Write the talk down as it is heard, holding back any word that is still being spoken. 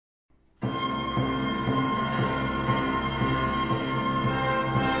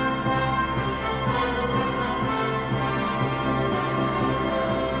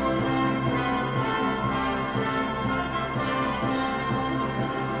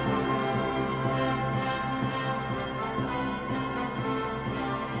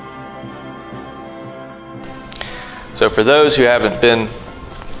So for those who haven't been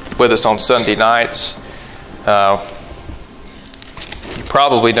with us on Sunday nights, you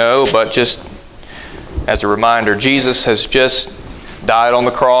probably know, but just as a reminder, Jesus has just died on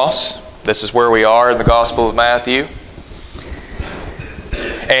the cross. This is where we are in the Gospel of Matthew.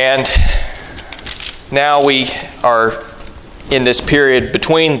 And now we are in this period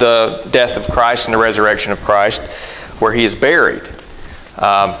between the death of Christ and the resurrection of Christ, where He is buried.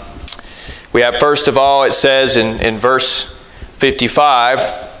 We have, first of all, it says in verse 55,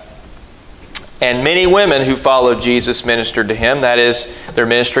 and many women who followed Jesus ministered to Him. That is, they're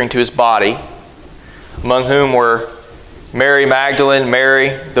ministering to His body, among whom were Mary Magdalene,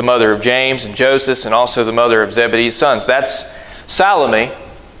 Mary, the mother of James and Joseph, and also the mother of Zebedee's sons. That's Salome,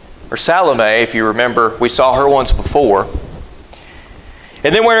 if you remember. We saw her once before.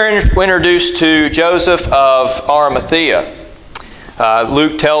 And then we're introduced to Joseph of Arimathea.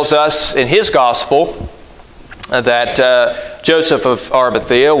 Luke tells us in his Gospel that Joseph of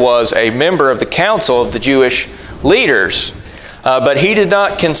Arimathea was a member of the council of the Jewish leaders, but he did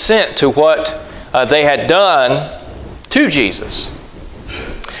not consent to what they had done to Jesus.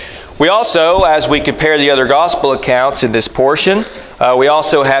 We also, as we compare the other Gospel accounts in this portion, we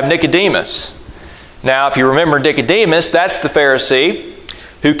also have Nicodemus. Now, if you remember Nicodemus, that's the Pharisee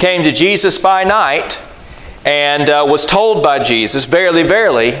who came to Jesus by night and was told by Jesus, "Verily,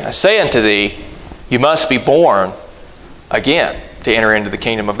 verily, I say unto thee, you must be born again to enter into the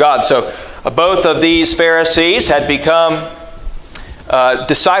kingdom of God." So both of these Pharisees had become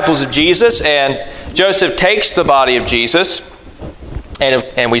disciples of Jesus, and Joseph takes the body of Jesus,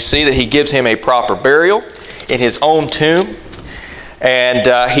 and we see that he gives him a proper burial in his own tomb,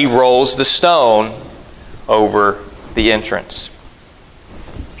 and he rolls the stone over the entrance.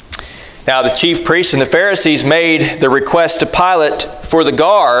 Now the chief priests and the Pharisees made the request to Pilate for the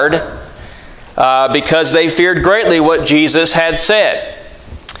guard because they feared greatly what Jesus had said.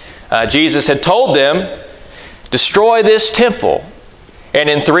 Jesus had told them, "Destroy this temple, and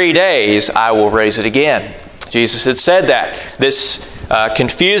in 3 days I will raise it again." Jesus had said that. This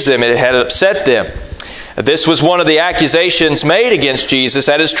confused them. It had upset them. This was one of the accusations made against Jesus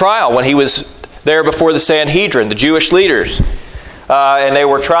at His trial when He was there before the Sanhedrin, the Jewish leaders. And they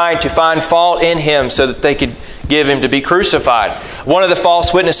were trying to find fault in Him so that they could give Him to be crucified. One of the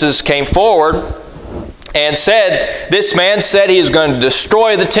false witnesses came forward and said, this man said he is going to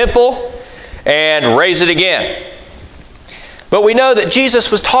destroy the temple and raise it again. But we know that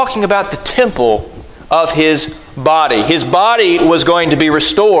Jesus was talking about the temple of His body. His body was going to be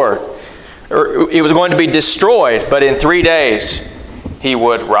restored, or it was going to be destroyed, but in 3 days He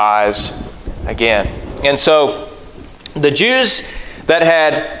would rise again. And so the Jews that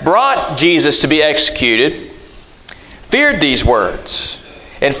had brought Jesus to be executed feared these words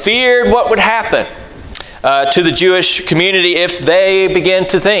and feared what would happen to the Jewish community if they began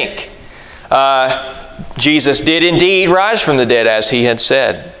to think Jesus did indeed rise from the dead as He had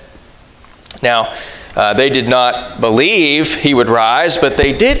said. Now, they did not believe He would rise, but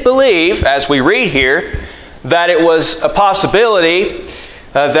they did believe, as we read here, that it was a possibility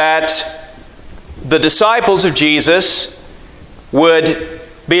that the disciples of Jesus would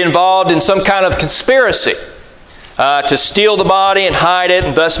be involved in some kind of conspiracy to steal the body and hide it,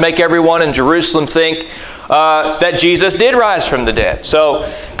 and thus make everyone in Jerusalem think that Jesus did rise from the dead. So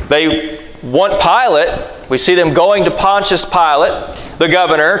they want Pilate. We see them going to Pontius Pilate, the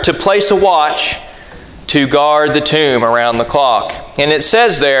governor, to place a watch to guard the tomb around the clock. And it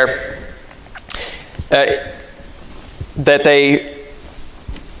says there that they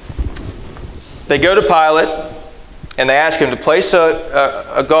go to Pilate and they ask him to place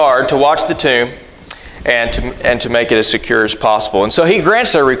a guard to watch the tomb and to make it as secure as possible. And so he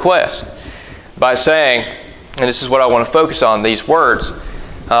grants their request by saying, and this is what I want to focus on, these words,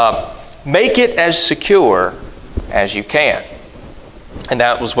 make it as secure as you can. And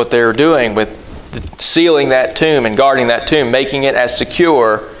that was what they were doing with sealing that tomb and guarding that tomb, making it as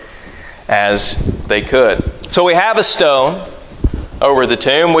secure as they could. So we have a stone over the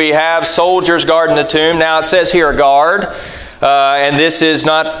tomb. We have soldiers guarding the tomb. Now it says here a guard. And this is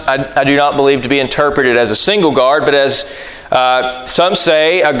not, I do not believe to be interpreted as a single guard, but as some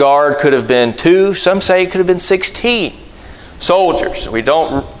say a guard could have been 2, some say it could have been 16 soldiers. We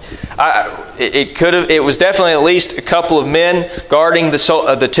don't, it was definitely at least a couple of men guarding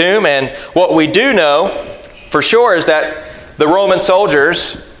the tomb. And what we do know for sure is that the Roman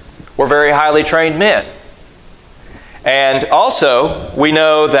soldiers were very highly trained men. And also, we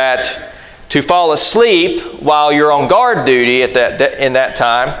know that to fall asleep while you're on guard duty in that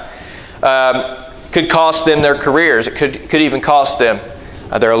time could cost them their careers. It could even cost them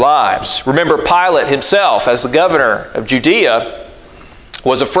their lives. Remember, Pilate himself, as the governor of Judea,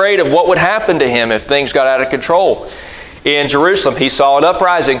 was afraid of what would happen to him if things got out of control. In Jerusalem, he saw an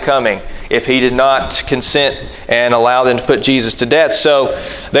uprising coming if he did not consent and allow them to put Jesus to death. So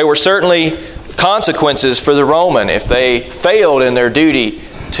there were certainly consequences for the Roman if they failed in their duty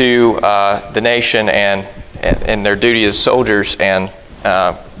to the nation and their duty as soldiers and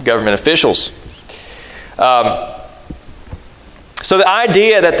government officials. So the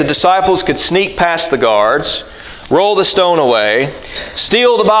idea that the disciples could sneak past the guards, roll the stone away,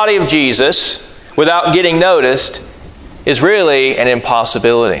 steal the body of Jesus without getting noticed is really an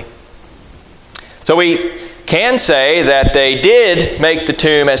impossibility. So we can say that they did make the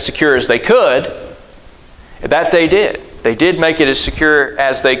tomb as secure as they could. That they did. They did make it as secure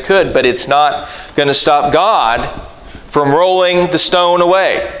as they could, but it's not going to stop God from rolling the stone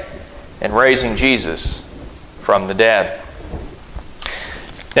away and raising Jesus from the dead.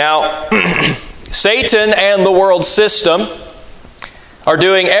 Now, Satan and the world system are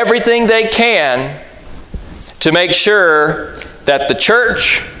doing everything they can to make sure that the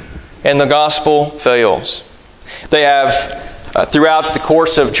church and the gospel fails. They have, throughout the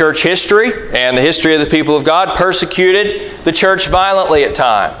course of church history and the history of the people of God, persecuted the church violently at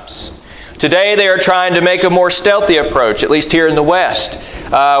times. Today they are trying to make a more stealthy approach, at least here in the West,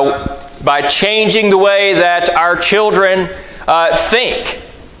 by changing the way that our children think.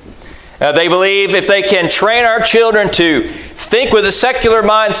 They believe if they can train our children to think with a secular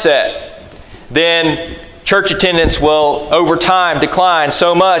mindset, then church attendance will, over time, decline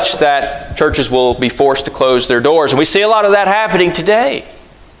so much that churches will be forced to close their doors. And we see a lot of that happening today.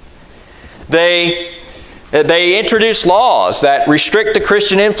 They introduce laws that restrict the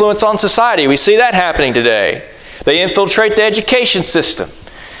Christian influence on society. We see that happening today. They infiltrate the education system.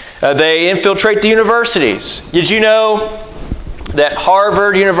 They infiltrate the universities. Did you know that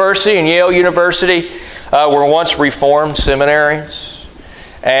Harvard University and Yale University were once Reformed seminaries?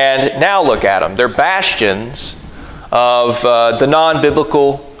 And now look at them. They're bastions of the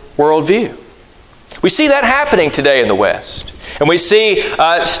non-biblical worldview. We see that happening today in the West. And we see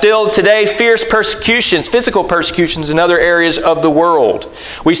still today fierce persecutions, physical persecutions in other areas of the world.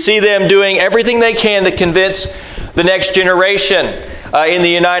 We see them doing everything they can to convince the next generation in the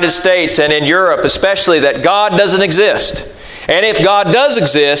United States and in Europe especially that God doesn't exist. And if God does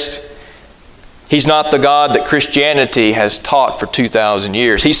exist, He's not the God that Christianity has taught for 2,000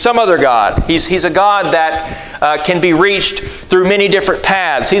 years. He's some other God. He's a God that can be reached through many different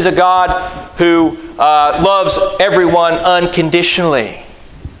paths. He's a God who loves everyone unconditionally.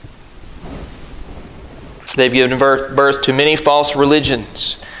 They've given birth to many false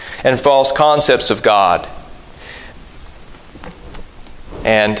religions and false concepts of God.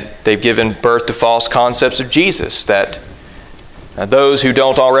 And they've given birth to false concepts of Jesus that those who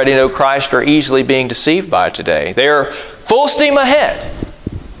don't already know Christ are easily being deceived by today. They are full steam ahead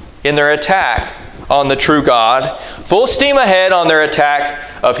in their attack on the true God, full steam ahead on their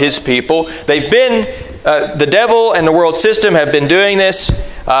attack of His people. They've been, the devil and the world system have been doing this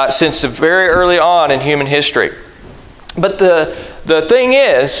since very early on in human history. But the thing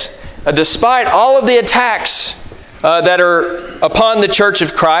is, despite all of the attacks that are upon the Church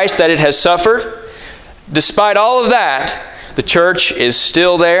of Christ that it has suffered, despite all of that, the church is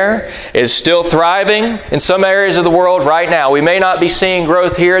still there, is still thriving in some areas of the world right now. We may not be seeing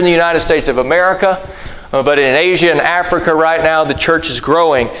growth here in the United States of America, but in Asia and Africa right now, the church is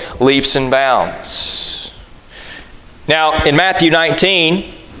growing leaps and bounds. Now, in Matthew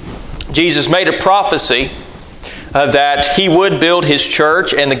 19, Jesus made a prophecy that He would build His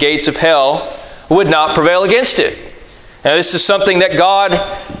church and the gates of hell would not prevail against it. Now, this is something that God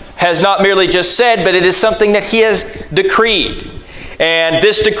has not merely just said, but it is something that He has decreed. And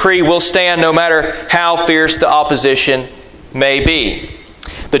this decree will stand no matter how fierce the opposition may be.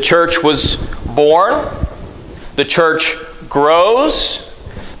 The church was born. The church grows.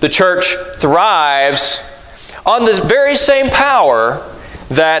 The church thrives on this very same power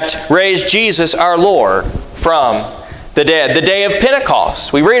that raised Jesus our Lord from the dead. The day of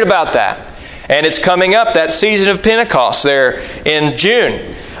Pentecost. We read about that. And it's coming up, that season of Pentecost there in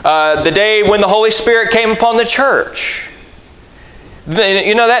June. The day when the Holy Spirit came upon the church.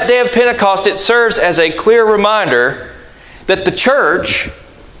 You know, that day of Pentecost, it serves as a clear reminder that the church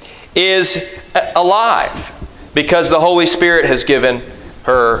is alive because the Holy Spirit has given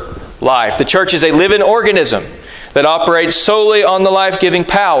her life. The church is a living organism that operates solely on the life-giving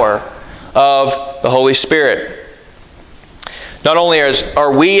power of the Holy Spirit. Not only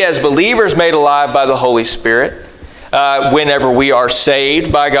are we as believers made alive by the Holy Spirit, whenever we are saved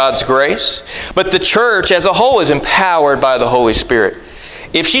by God's grace, but the church as a whole is empowered by the Holy Spirit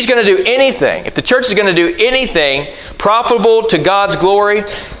if she's going to do anything, if the church is going to do anything profitable to God's glory,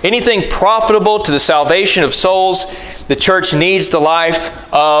 anything profitable to the salvation of souls, the church needs the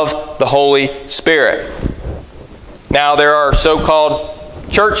life of the Holy Spirit. Now, there are so-called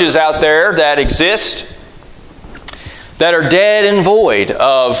churches out there that exist that are dead and void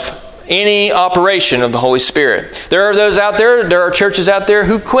of any operation of the Holy Spirit. There are those out there, there are churches out there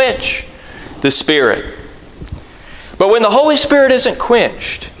who quench the Spirit. But when the Holy Spirit isn't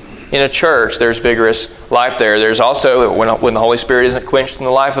quenched in a church, there's vigorous life there. There's also, when the Holy Spirit isn't quenched in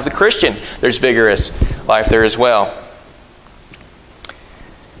the life of the Christian, there's vigorous life there as well.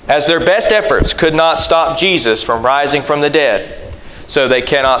 As their best efforts could not stop Jesus from rising from the dead, so they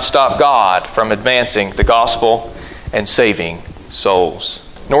cannot stop God from advancing the gospel and saving souls.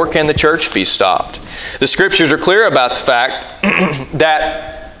 Nor can the church be stopped. The Scriptures are clear about the fact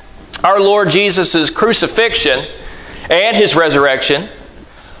that our Lord Jesus' crucifixion and His resurrection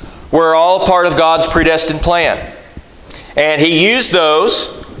were all part of God's predestined plan. And He used those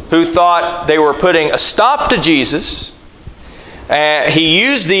who thought they were putting a stop to Jesus. He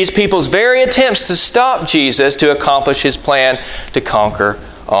used these people's very attempts to stop Jesus to accomplish His plan to conquer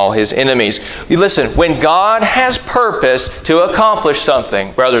all His enemies. Listen, when God has purpose to accomplish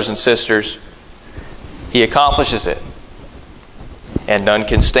something, brothers and sisters, He accomplishes it. And none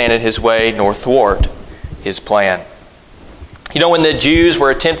can stand in His way nor thwart His plan. You know, when the Jews were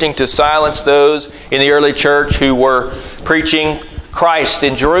attempting to silence those in the early church who were preaching Christ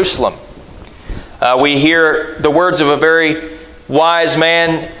in Jerusalem, we hear the words of a very wise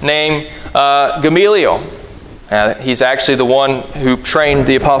man named Gamaliel. He's actually the one who trained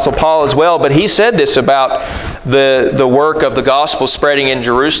the Apostle Paul as well, but he said this about the work of the gospel spreading in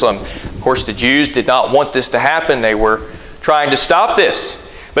Jerusalem. Of course, the Jews did not want this to happen. They were trying to stop this.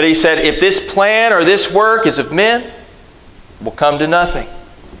 But he said, if this plan or this work is of men, it will come to nothing.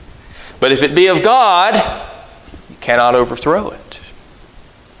 But if it be of God, you cannot overthrow it.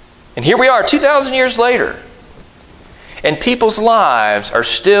 And here we are, 2,000 years later, and people's lives are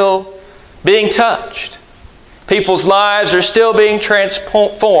still being touched. People's lives are still being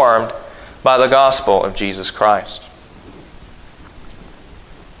transformed by the gospel of Jesus Christ.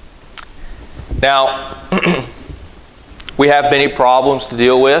 Now, we have many problems to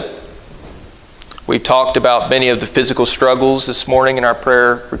deal with. We talked about many of the physical struggles this morning in our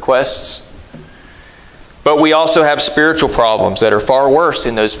prayer requests. But we also have spiritual problems that are far worse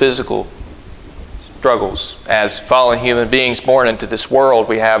than those physical struggles. As fallen human beings born into this world,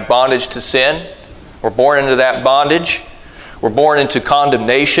 we have bondage to sin. We're born into that bondage. We're born into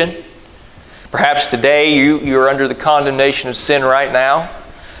condemnation. Perhaps today you're under the condemnation of sin right now.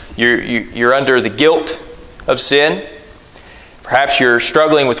 You're under the guilt of sin. Perhaps you're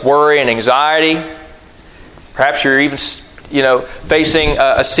struggling with worry and anxiety. Perhaps you're even facing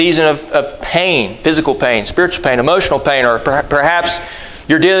a season of pain, physical pain, spiritual pain, emotional pain, or perhaps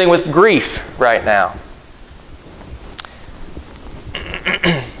you're dealing with grief right now.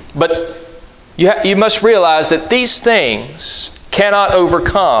 But you must realize that these things cannot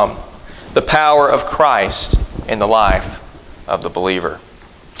overcome the power of Christ in the life of the believer.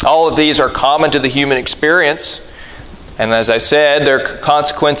 All of these are common to the human experience. And as I said, they're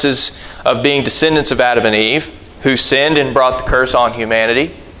consequences of being descendants of Adam and Eve, who sinned and brought the curse on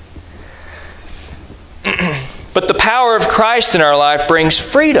humanity. But the power of Christ in our life brings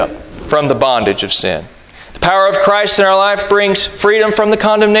freedom from the bondage of sin. The power of Christ in our life brings freedom from the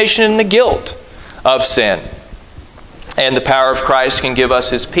condemnation and the guilt of sin. And the power of Christ can give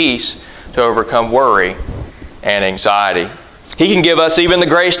us His peace to overcome worry and anxiety. He can give us even the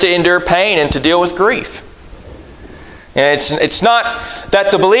grace to endure pain and to deal with grief. And it's not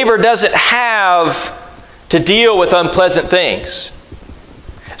that the believer doesn't have to deal with unpleasant things.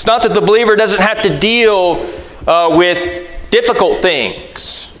 It's not that the believer doesn't have to deal with difficult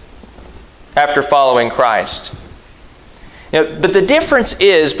things after following Christ. But the difference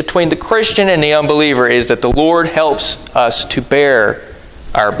is between the Christian and the unbeliever is that the Lord helps us to bear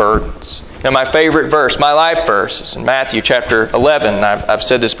our burdens. Now, my favorite verse, my life verse, is in Matthew chapter 11. And I've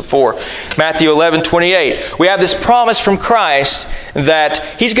said this before. Matthew 11:28. We have this promise from Christ that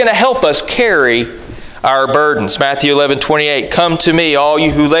He's going to help us carry our burdens. Matthew 11:28. Come to me, all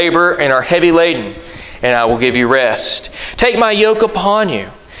you who labor and are heavy laden, and I will give you rest. Take my yoke upon you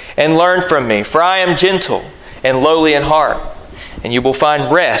and learn from me, for I am gentle and lowly in heart, and you will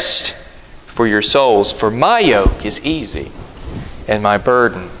find rest for your souls. For my yoke is easy and my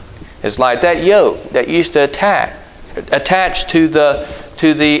burden is light. That yoke that used to attach to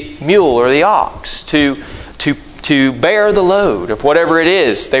the mule or the ox to bear the load of whatever it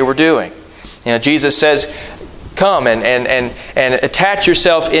is they were doing. Jesus says, Come and attach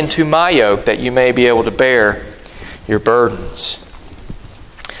yourself into my yoke that you may be able to bear your burdens.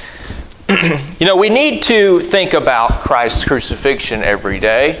 We need to think about Christ's crucifixion every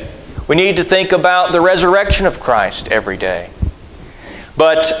day. We need to think about the resurrection of Christ every day.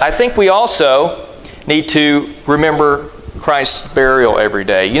 But I think we also need to remember Christ's burial every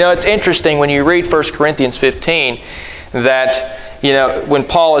day. It's interesting when you read 1 Corinthians 15 that, when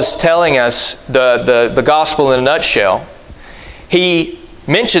Paul is telling us the gospel in a nutshell, he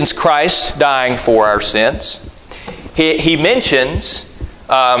mentions Christ dying for our sins. He mentions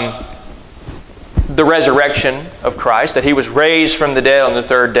the resurrection of Christ, that He was raised from the dead on the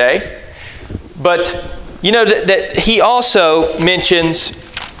third day. But, that he also mentions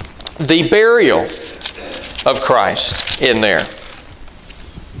the burial of Christ in there.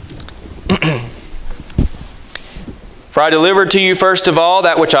 For I delivered to you first of all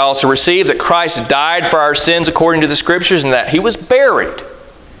that which I also received, that Christ died for our sins according to the Scriptures, and that He was buried,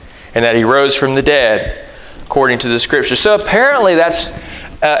 and that He rose from the dead according to the Scriptures. So apparently that's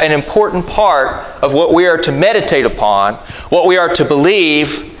an important part of what we are to meditate upon, what we are to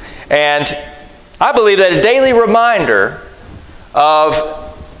believe, and I believe that a daily reminder of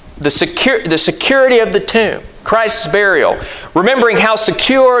the security of the tomb, Christ's burial, remembering how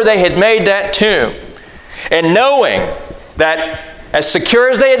secure they had made that tomb, and knowing that as secure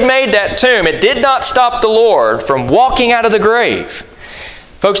as they had made that tomb, it did not stop the Lord from walking out of the grave.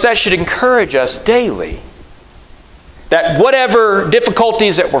 Folks, that should encourage us daily. That whatever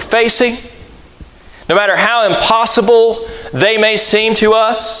difficulties that we're facing, no matter how impossible they may seem to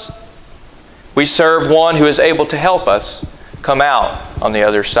us, we serve one who is able to help us come out on the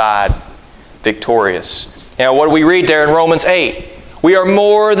other side victorious. What do we read there in Romans 8? We are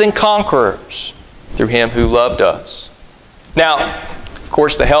more than conquerors through Him who loved us. Now, of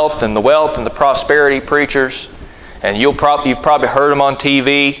course, the health and the wealth and the prosperity preachers, and you've probably heard them on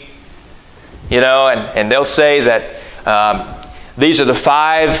TV, and they'll say that these are the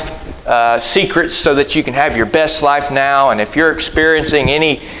 5 secrets so that you can have your best life now, and if you're experiencing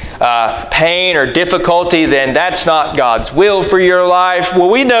any pain or difficulty, then that's not God's will for your life. Well,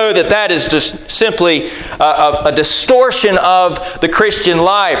 we know that that is just simply a distortion of the Christian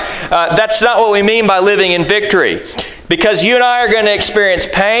life. That's not what we mean by living in victory. Because you and I are going to experience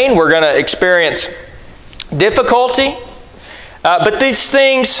pain, we're going to experience difficulty, but these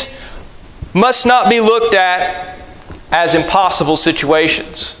things must not be looked at as impossible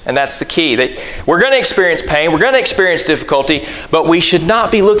situations. And that's the key. We're going to experience pain, we're going to experience difficulty, but we should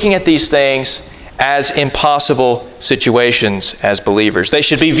not be looking at these things as impossible situations as believers. They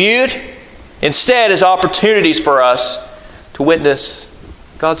should be viewed instead as opportunities for us to witness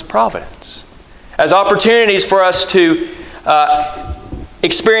God's providence. As opportunities for us to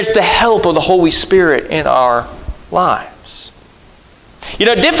experience the help of the Holy Spirit in our lives.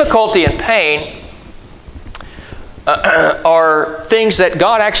 Difficulty and pain are things that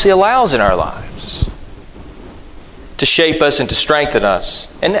God actually allows in our lives to shape us and to strengthen us.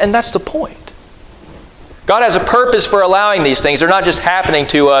 And that's the point. God has a purpose for allowing these things. They're not just happening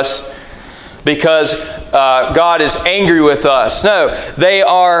to us because God is angry with us. No, they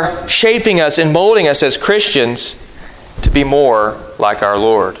are shaping us and molding us as Christians to be more like our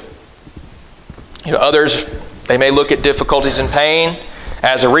Lord. Others, they may look at difficulties and pain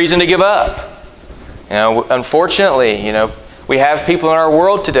as a reason to give up. Unfortunately, we have people in our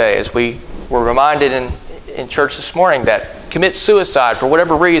world today, as we were reminded in church this morning, that commit suicide for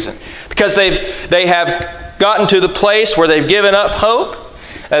whatever reason. Because they have gotten to the place where they've given up hope.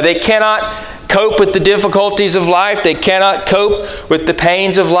 They cannot cope with the difficulties of life. They cannot cope with the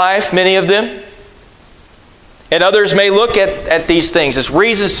pains of life, many of them. And others may look at these things as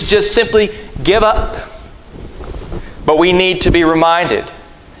reasons to just simply give up. But we need to be reminded,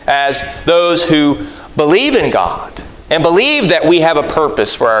 as those who believe in God and believe that we have a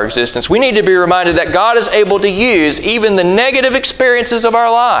purpose for our existence, we need to be reminded that God is able to use even the negative experiences of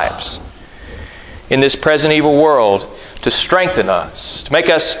our lives in this present evil world to strengthen us, to make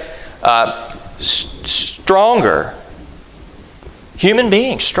us stronger human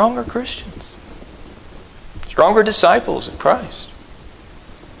beings, stronger Christians, stronger disciples of Christ.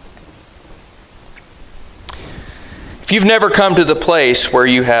 If you've never come to the place where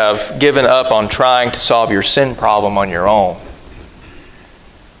you have given up on trying to solve your sin problem on your own,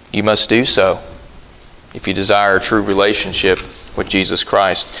 you must do so if you desire a true relationship with Jesus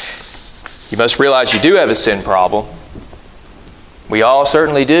Christ. You must realize you do have a sin problem. We all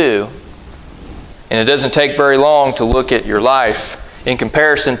certainly do. And it doesn't take very long to look at your life in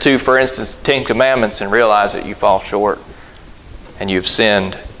comparison to, for instance, the 10 Commandments and realize that you fall short and you've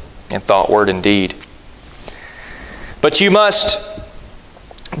sinned in thought, word, and deed. But you must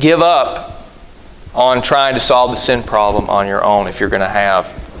give up on trying to solve the sin problem on your own if you're going to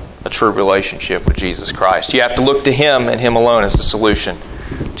have a true relationship with Jesus Christ. You have to look to Him and Him alone as the solution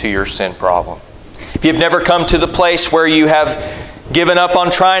to your sin problem. If you've never come to the place where you have given up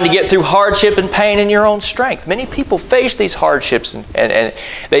on trying to get through hardship and pain in your own strength. Many people face these hardships and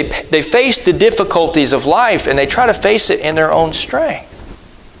they face the difficulties of life and they try to face it in their own strength.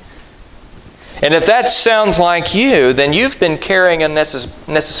 And if that sounds like you, then you've been carrying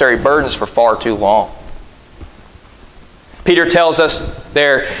unnecessary burdens for far too long. Peter tells us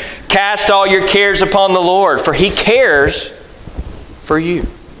there, cast all your cares upon the Lord, for He cares for you.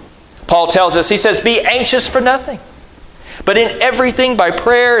 Paul tells us, he says, be anxious for nothing, but in everything by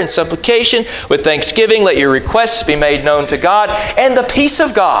prayer and supplication with thanksgiving let your requests be made known to God, and the peace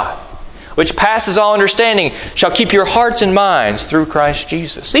of God, which passes all understanding, shall keep your hearts and minds through Christ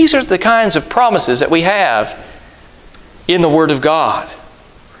Jesus. These are the kinds of promises that we have in the Word of God.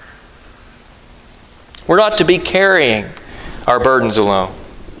 We're not to be carrying our burdens alone.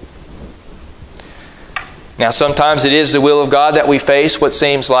 Now, sometimes it is the will of God that we face what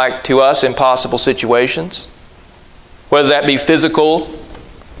seems like to us impossible situations, whether that be physical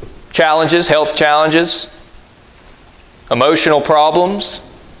challenges, health challenges, emotional problems,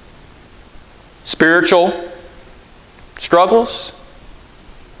 spiritual struggles.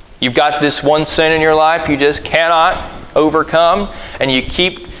 You've got this one sin in your life you just cannot overcome, and you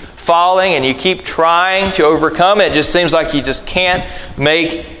keep falling and you keep trying to overcome it. It just seems like you just can't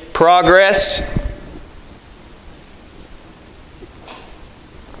make progress.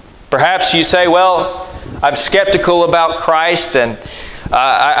 Perhaps you say, well, I'm skeptical about Christ and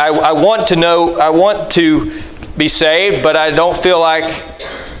I want to be saved, but I don't feel like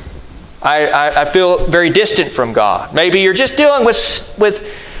I feel very distant from God. Maybe you're just dealing with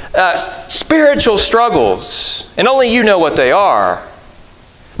spiritual struggles, and only you know what they are.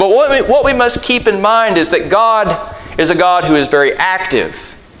 But what we must keep in mind is that God is a God who is very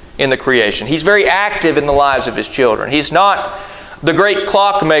active in the creation. He's very active in the lives of His children. He's not the great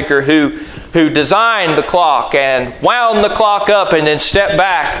clockmaker who designed the clock and wound the clock up and then stepped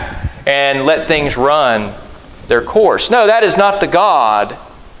back and let things run their course. No, that is not the God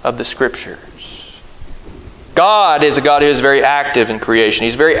of the Scriptures. God is a God who is very active in creation.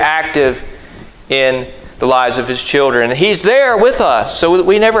 He's very active in the lives of His children. And He's there with us so that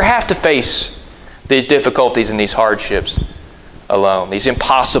we never have to face these difficulties and these hardships alone, these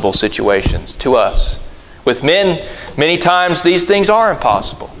impossible situations to us. With men, many times these things are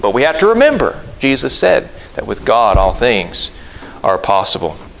impossible. But we have to remember, Jesus said that with God all things are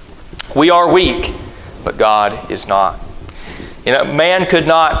possible. We are weak, but God is not. You know, man could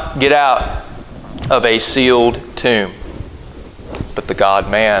not get out of a sealed tomb, but the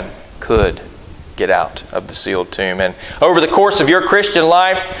God-man could get out of the sealed tomb. And over the course of your Christian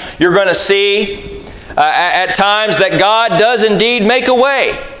life, you're going to see at times that God does indeed make a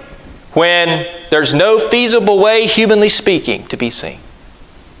way when there's no feasible way, humanly speaking, to be seen.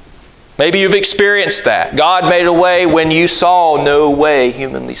 Maybe you've experienced that. God made a way when you saw no way,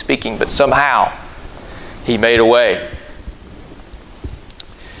 humanly speaking, but somehow He made a way.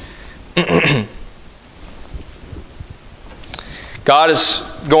 God is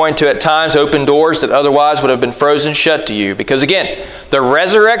going to at times open doors that otherwise would have been frozen shut to you. Because again, the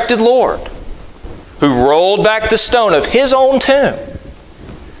resurrected Lord, who rolled back the stone of His own tomb,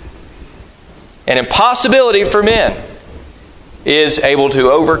 an impossibility for men, is able to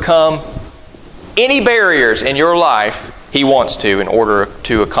overcome any barriers in your life He wants to in order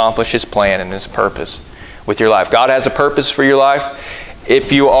to accomplish His plan and His purpose with your life. God has a purpose for your life.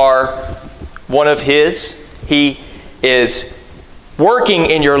 If you are one of His, He is working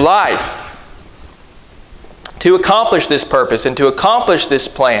in your life to accomplish this purpose and to accomplish this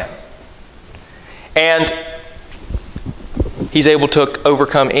plan. And He's able to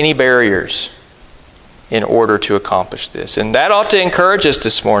overcome any barriers in order to accomplish this. And that ought to encourage us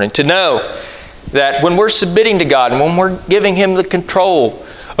this morning to know that when we're submitting to God and when we're giving Him the control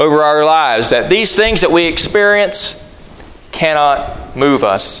over our lives, that these things that we experience cannot move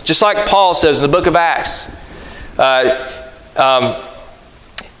us. Just like Paul says in the book of Acts,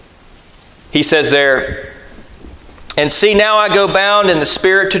 he says there, and see, now I go bound in the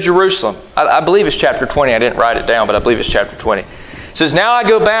Spirit to Jerusalem. I believe it's chapter 20. I didn't write it down, but I believe it's chapter 20. It says, now I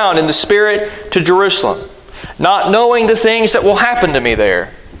go bound in the Spirit to Jerusalem, not knowing the things that will happen to me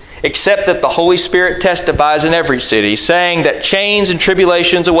there, except that the Holy Spirit testifies in every city, saying that chains and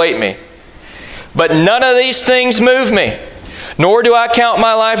tribulations await me. But none of these things move me, nor do I count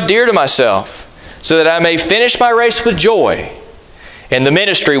my life dear to myself, so that I may finish my race with joy in the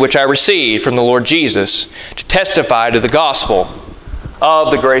ministry which I received from the Lord Jesus to testify to the gospel of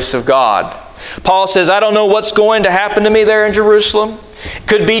the grace of God. Paul says, I don't know what's going to happen to me there in Jerusalem. It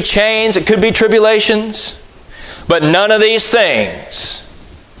could be chains, it could be tribulations, but none of these things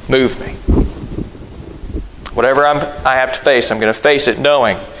move me. Whatever I have to face, I'm going to face it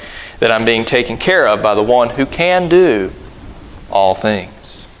knowing that I'm being taken care of by the one who can do all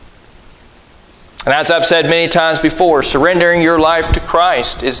things. And as I've said many times before, surrendering your life to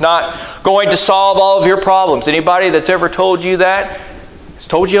Christ is not going to solve all of your problems. Anybody that's ever told you that has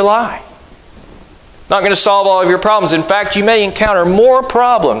told you a lie. It's not going to solve all of your problems. In fact, you may encounter more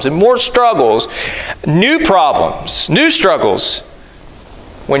problems and more struggles, new struggles,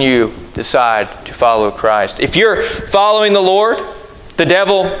 when you decide to follow Christ. If you're following the Lord, the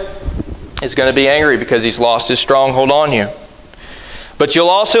devil is going to be angry because he's lost his stronghold on you. But you'll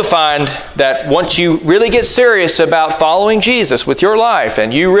also find that once you really get serious about following Jesus with your life,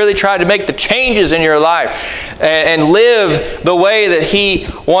 and you really try to make the changes in your life and live the way that He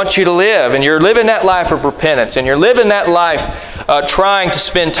wants you to live, and you're living that life of repentance, and you're living that life trying to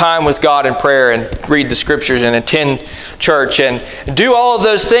spend time with God in prayer and read the Scriptures and attend church and do all of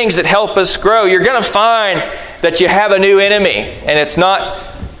those things that help us grow, you're going to find that you have a new enemy, and it's not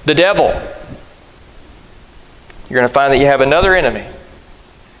the devil. You're going to find that you have another enemy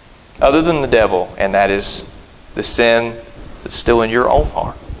other than the devil, and that is the sin that's still in your own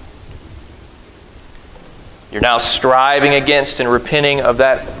heart. You're now striving against and repenting of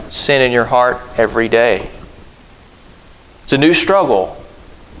that sin in your heart every day. It's a new struggle.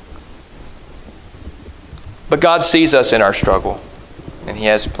 But God sees us in our struggle, and He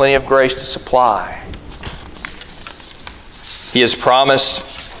has plenty of grace to supply. He has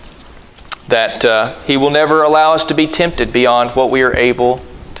promised that He will never allow us to be tempted beyond what we are able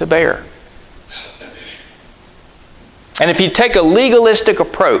to bear. And if you take a legalistic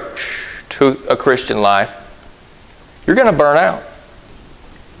approach to a Christian life, you're going to burn out.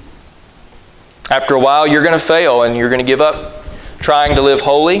 After a while, you're going to fail and you're going to give up trying to live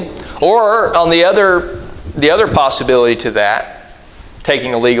holy. Or on the other possibility to that,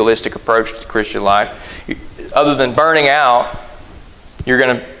 taking a legalistic approach to the Christian life, other than burning out, you're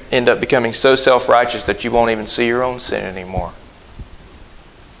going to end up becoming so self-righteous that you won't even see your own sin anymore.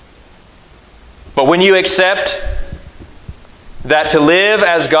 But when you accept that to live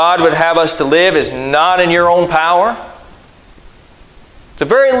as God would have us to live is not in your own power, it's a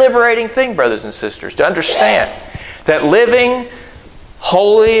very liberating thing, brothers and sisters, to understand that living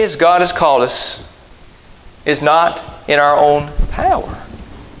holy as God has called us is not in our own power.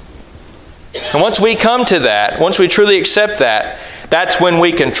 And once we come to that, once we truly accept that, that's when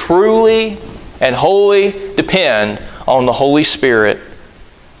we can truly and wholly depend on the Holy Spirit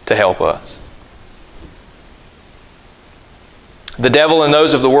to help us. The devil and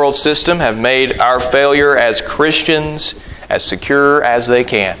those of the world system have made our failure as Christians as secure as they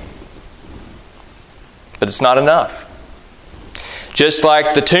can. But it's not enough. Just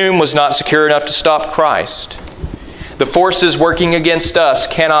like the tomb was not secure enough to stop Christ, the forces working against us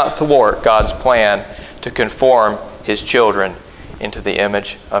cannot thwart God's plan to conform His children into the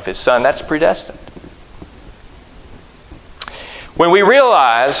image of His Son. That's predestined. When we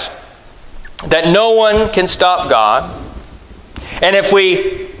realize that no one can stop God, and if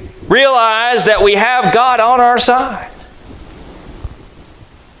we realize that we have God on our side,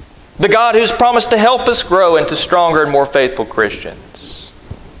 the God who's promised to help us grow into stronger and more faithful Christians,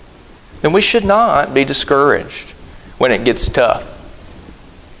 then we should not be discouraged when it gets tough.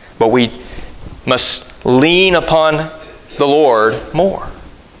 But we must lean upon the Lord more.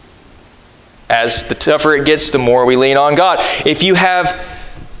 As the tougher it gets, the more we lean on God. If you have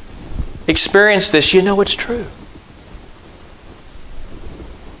experienced this, you know it's true.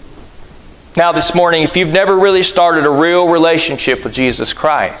 Now this morning, if you've never really started a real relationship with Jesus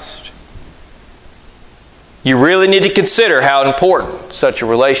Christ, you really need to consider how important such a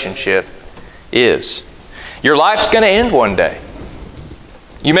relationship is. Your life's going to end one day.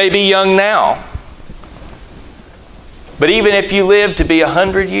 You may be young now, but even if you live to be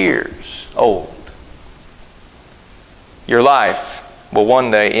 100 years old, your life will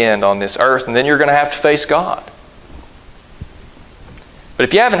one day end on this earth, and then you're going to have to face God. But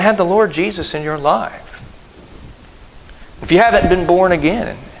if you haven't had the Lord Jesus in your life, if you haven't been born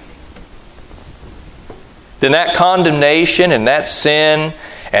again, then that condemnation and that sin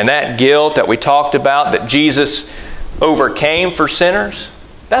and that guilt that we talked about that Jesus overcame for sinners,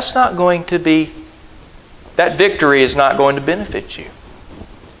 that's not going to be, that victory is not going to benefit you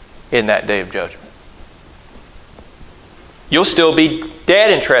in that day of judgment. You'll still be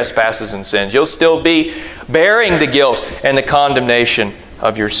dead in trespasses and sins. You'll still be bearing the guilt and the condemnation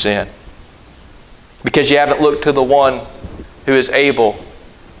of your sin, because you haven't looked to the one who is able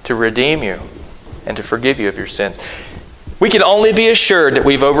to redeem you and to forgive you of your sins. We can only be assured that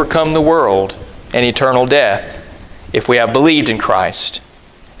we've overcome the world and eternal death if we have believed in Christ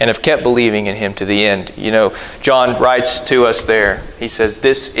and have kept believing in Him to the end. You know, John writes to us there. He says,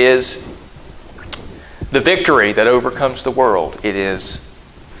 this is the victory that overcomes the world. It is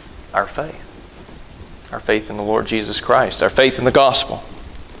our faith. Our faith in the Lord Jesus Christ. Our faith in the gospel.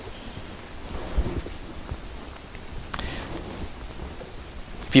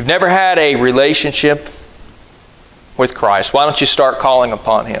 If you've never had a relationship with Christ, why don't you start calling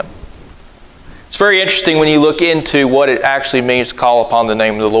upon Him? It's very interesting when you look into what it actually means to call upon the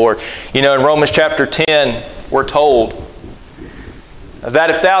name of the Lord. You know, in Romans chapter 10, we're told that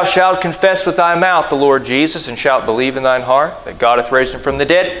if thou shalt confess with thy mouth the Lord Jesus, and shalt believe in thine heart that God hath raised Him from the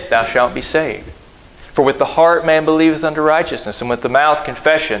dead, thou shalt be saved. For with the heart man believeth unto righteousness, and with the mouth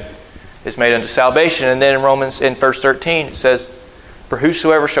confession is made unto salvation. And then in verse 13 it says, for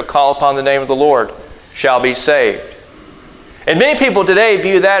whosoever shall call upon the name of the Lord shall be saved. And many people today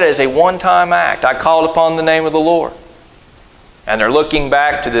view that as a one-time act. I called upon the name of the Lord. And they're looking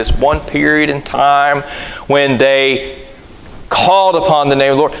back to this one period in time when they called upon the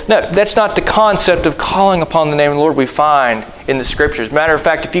name of the Lord. No, that's not the concept of calling upon the name of the Lord we find in the Scriptures. Matter of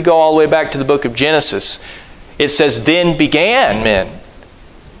fact, if you go all the way back to the book of Genesis, it says, then began men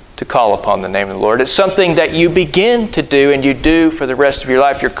to call upon the name of the Lord. It's something that you begin to do and you do for the rest of your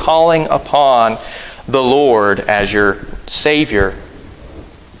life. You're calling upon the Lord as your Savior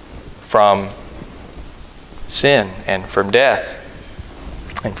from sin and from death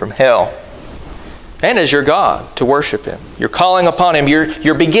and from hell, and as your God to worship Him. You're calling upon Him.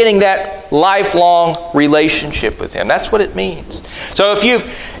 You're beginning that lifelong relationship with Him. That's what it means. So if you've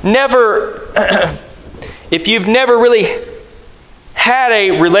never really had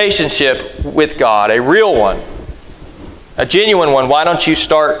a relationship with God, a real one, a genuine one, why don't you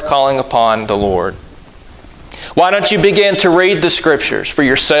start calling upon the Lord? Why don't you begin to read the Scriptures for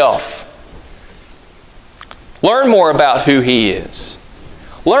yourself? Learn more about who He is.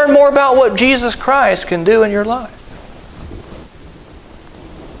 Learn more about what Jesus Christ can do in your life.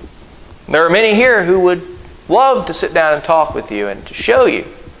 There are many here who would love to sit down and talk with you and to show you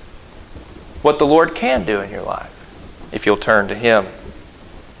what the Lord can do in your life if you'll turn to Him.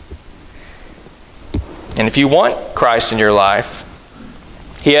 And if you want Christ in your life,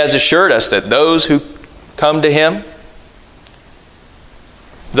 He has assured us that those who come to Him,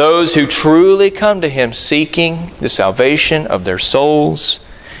 those who truly come to Him seeking the salvation of their souls,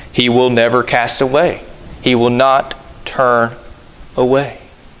 He will never cast away. He will not turn away.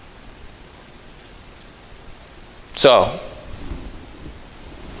 So,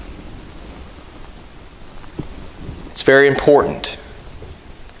 it's very important.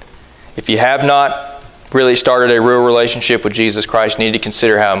 If you have not really started a real relationship with Jesus Christ, you need to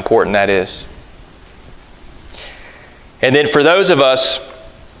consider how important that is. And then for those of us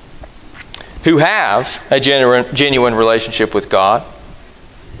who have a genuine relationship with God,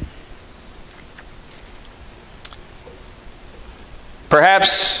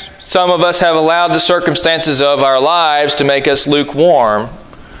 perhaps some of us have allowed the circumstances of our lives to make us lukewarm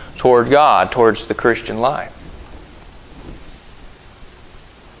toward God, towards the Christian life.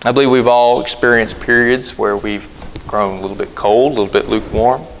 I believe we've all experienced periods where we've grown a little bit cold, a little bit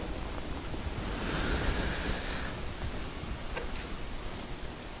lukewarm.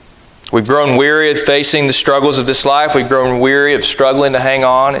 We've grown weary of facing the struggles of this life. We've grown weary of struggling to hang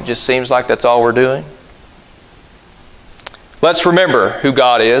on. It just seems like that's all we're doing. Let's remember who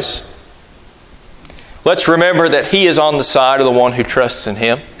God is. Let's remember that He is on the side of the one who trusts in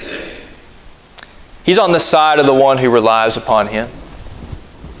Him. He's on the side of the one who relies upon Him.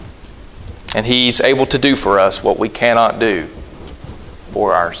 And He's able to do for us what we cannot do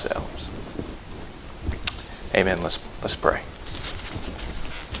for ourselves. Amen. Let's pray.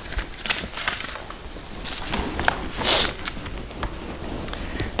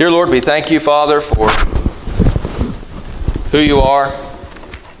 Dear Lord, we thank You, Father, for who You are,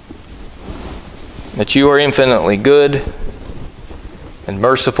 that You are infinitely good and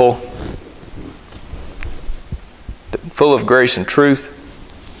merciful, full of grace and truth,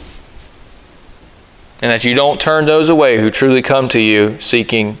 and that You don't turn those away who truly come to You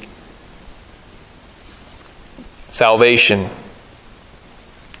seeking salvation.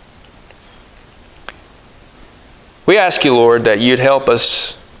 We ask You, Lord, that You'd help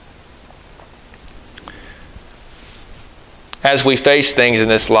us as we face things in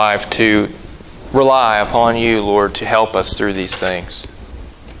this life to rely upon you, Lord, to help us through these things.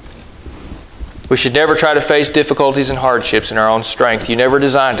 We should never try to face difficulties and hardships in our own strength. You never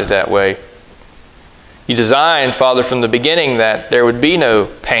designed it that way. You designed, Father, from the beginning that there would be no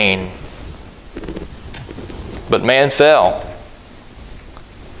pain. But man fell.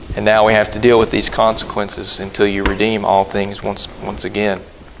 And now we have to deal with these consequences until you redeem all things once again.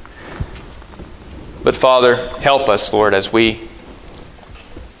 But Father, help us, Lord, as we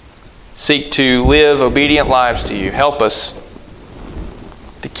seek to live obedient lives to you. Help us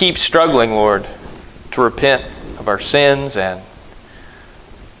to keep struggling, Lord, to repent of our sins and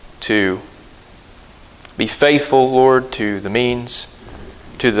to be faithful, Lord, to the means,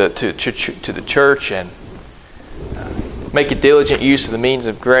 to the church, and make a diligent use of the means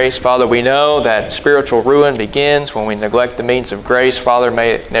of grace. Father, we know that spiritual ruin begins when we neglect the means of grace. Father,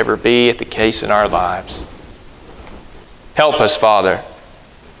 may it never be the case in our lives. Help us, Father,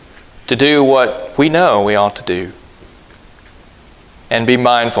 to do what we know we ought to do, and be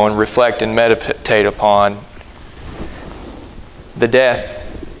mindful and reflect and meditate upon the death,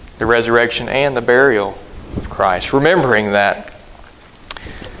 the resurrection, and the burial of Christ, remembering that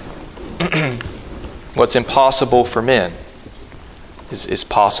what's impossible for men is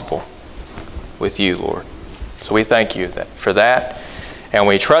possible with you, Lord. So we thank you for that, and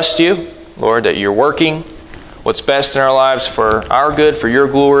we trust you, Lord, that you're working what's best in our lives for our good, for your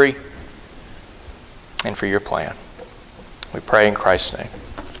glory, and for your plan. We pray in Christ's name.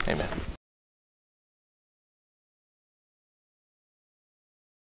 Amen.